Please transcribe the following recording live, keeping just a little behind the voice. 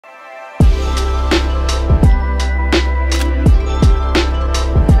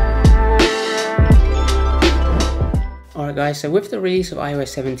Alright guys, so with the release of iOS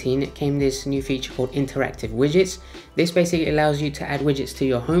 17, it came this new feature called Interactive Widgets. This basically allows you to add widgets to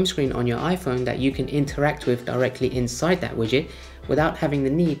your home screen on your iPhone that you can interact with directly inside that widget without having the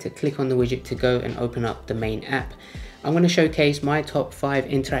need to click on the widget to go and open up the main app. I'm going to showcase my top 5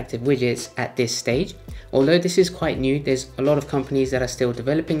 interactive widgets at this stage. Although this is quite new, there's a lot of companies that are still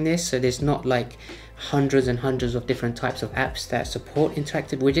developing this, so there's not like hundreds and hundreds of different types of apps that support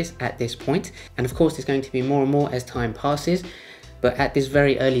interactive widgets at this point. And of course, there's going to be more and more as time passes. But at this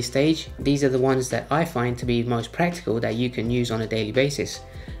very early stage, these are the ones that I find to be most practical that you can use on a daily basis.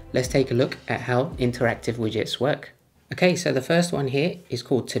 Let's take a look at how interactive widgets work. Okay, so the first one here is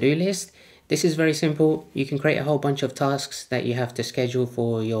called To-Do List. This is very simple. You can create a whole bunch of tasks that you have to schedule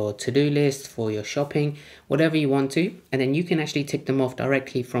for your to-do list, for your shopping, whatever you want to, and then you can actually tick them off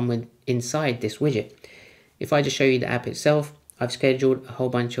directly from inside this widget. If I just show you the app itself, I've scheduled a whole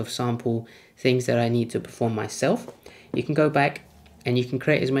bunch of sample things that I need to perform myself. You can go back and you can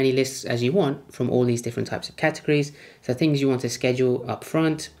create as many lists as you want from all these different types of categories. So things you want to schedule up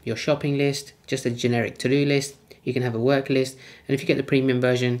front, your shopping list, just a generic to-do list. You can have a work list, and if you get the premium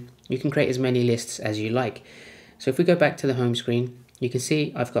version, you can create as many lists as you like. So if we go back to the home screen, you can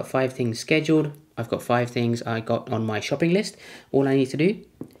see I've got 5 things scheduled. I've got 5 things I got on my shopping list. All I need to do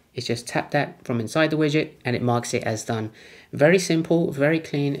is just tap that from inside the widget and it marks it as done. Very simple, very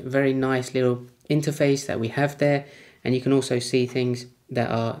clean, very nice little interface that we have there. And you can also see things that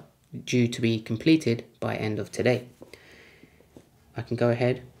are due to be completed by end of today. I can go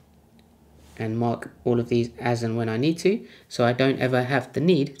ahead and mark all of these as and when I need to, so I don't ever have the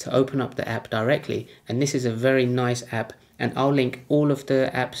need to open up the app directly. And this is a very nice app, and I'll link all of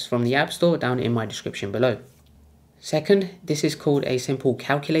the apps from the App Store down in my description below. Second, this is called a simple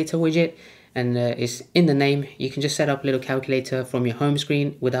calculator widget, and it's in the name. You can just set up a little calculator from your home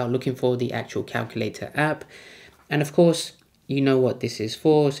screen without looking for the actual calculator app. And of course, you know what this is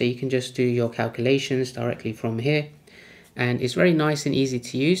for, so you can just do your calculations directly from here. And it's very nice and easy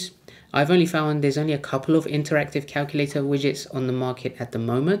to use. I've only found there's only a couple of interactive calculator widgets on the market at the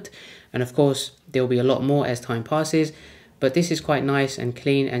moment. And of course, there'll be a lot more as time passes. But this is quite nice and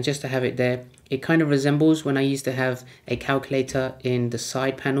clean, and just to have it there, it kind of resembles when I used to have a calculator in the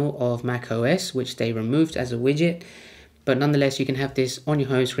side panel of macOS, which they removed as a widget. But nonetheless, you can have this on your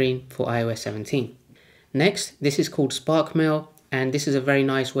home screen for iOS 17. Next, this is called Spark Mail. And this is a very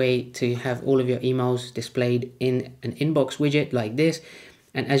nice way to have all of your emails displayed in an inbox widget like this.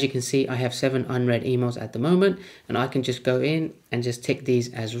 And as you can see, I have 7 unread emails at the moment, and I can just go in and just tick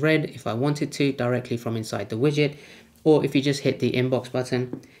these as read if I wanted to directly from inside the widget. Or if you just hit the inbox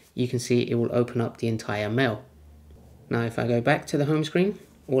button, you can see it will open up the entire mail. Now, if I go back to the home screen,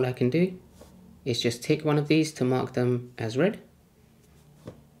 all I can do is just tick one of these to mark them as read,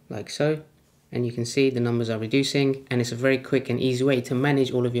 like so. And you can see the numbers are reducing, and it's a very quick and easy way to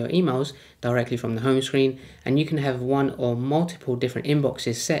manage all of your emails directly from the home screen, and you can have one or multiple different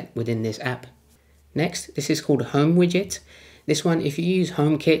inboxes set within this app. Next, this is called Home Widget. This one, if you use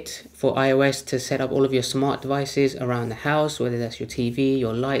HomeKit for iOS to set up all of your smart devices around the house, whether that's your TV,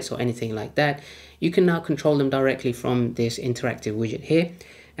 your lights, or anything like that, you can now control them directly from this interactive widget here.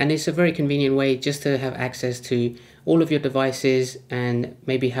 And it's a very convenient way just to have access to all of your devices and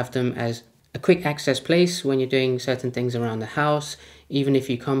maybe have them as a quick access place when you're doing certain things around the house. Even if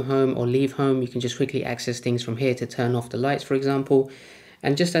you come home or leave home, you can just quickly access things from here to turn off the lights, for example.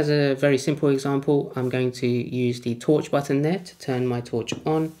 And just as a very simple example, I'm going to use the torch button there to turn my torch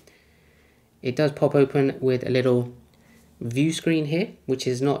on. It does pop open with a little view screen here, which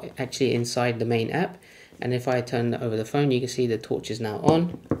is not actually inside the main app. And if I turn it over the phone, you can see the torch is now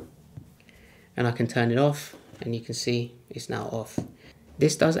on. And I can turn it off, and you can see it's now off.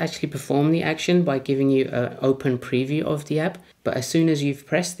 This does actually perform the action by giving you an open preview of the app, but as soon as you've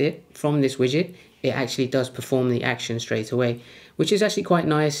pressed it from this widget, it actually does perform the action straight away, which is actually quite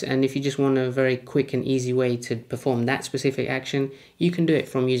nice. And if you just want a very quick and easy way to perform that specific action, you can do it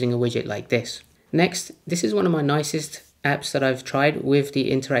from using a widget like this. Next, this is one of my nicest apps that I've tried with the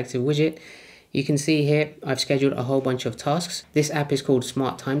interactive widget. You can see here, I've scheduled a whole bunch of tasks. This app is called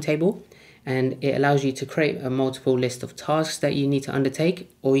Smart Timetable, and it allows you to create a multiple list of tasks that you need to undertake,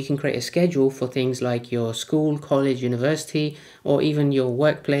 or you can create a schedule for things like your school, college, university, or even your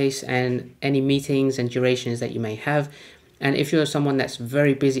workplace and any meetings and durations that you may have. And if you're someone that's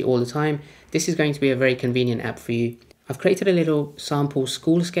very busy all the time, this is going to be a very convenient app for you. I've created a little sample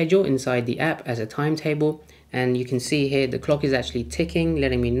school schedule inside the app as a timetable, and you can see here the clock is actually ticking,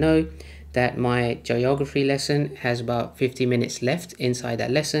 letting me know that my geography lesson has about 50 minutes left inside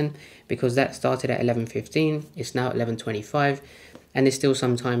that lesson, because that started at 11:15. It's now 11:25, and there's still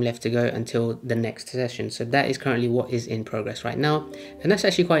some time left to go until the next session. So that is currently what is in progress right now, and that's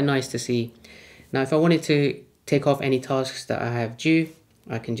actually quite nice to see. Now if I wanted to tick off any tasks that I have due,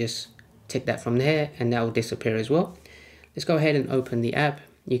 I can just tick that from there and that will disappear as well. Let's go ahead and open the app.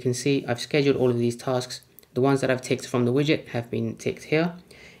 You can see I've scheduled all of these tasks. The ones that I've ticked from the widget have been ticked here.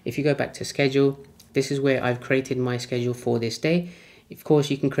 If you go back to schedule, this is where I've created my schedule for this day. Of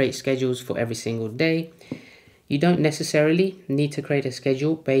course, you can create schedules for every single day. You don't necessarily need to create a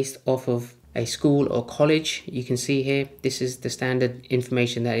schedule based off of a school or college. You can see here, this is the standard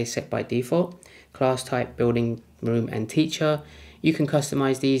information that is set by default. Class type, building, room, and teacher. You can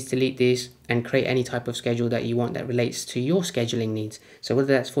customize these, delete these, and create any type of schedule that you want that relates to your scheduling needs. So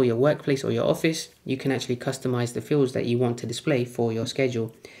whether that's for your workplace or your office, you can actually customize the fields that you want to display for your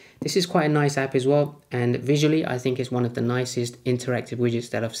schedule. This is quite a nice app as well, and visually I think it's one of the nicest interactive widgets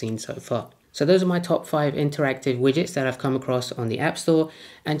that I've seen so far. So those are my top 5 interactive widgets that I've come across on the App Store,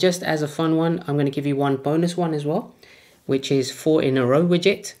 and just as a fun one, I'm going to give you one bonus one as well, which is 4 in a row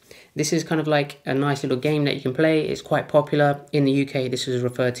widget. This is kind of like a nice little game that you can play. It's quite popular. In the UK, this is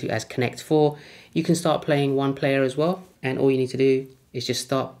referred to as Connect 4. You can start playing one player as well, and all you need to do is just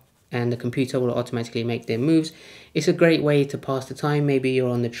start and the computer will automatically make their moves. It's a great way to pass the time. Maybe you're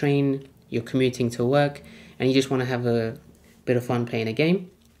on the train, you're commuting to work, and you just want to have a bit of fun playing a game.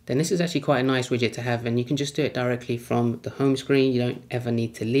 Then this is actually quite a nice widget to have, and you can just do it directly from the home screen. You don't ever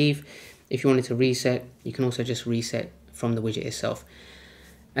need to leave. If you wanted to reset, you can also just reset from the widget itself.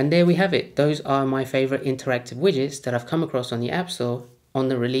 And there we have it. Those are my favorite interactive widgets that I've come across on the App Store on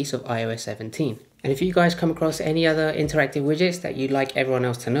the release of iOS 17. And if you guys come across any other interactive widgets that you'd like everyone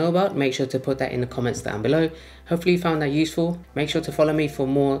else to know about, make sure to put that in the comments down below. Hopefully you found that useful. Make sure to follow me for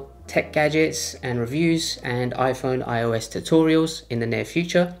more tech gadgets and reviews and iPhone iOS tutorials in the near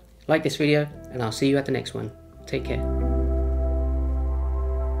future. Like this video, and I'll see you at the next one. Take care.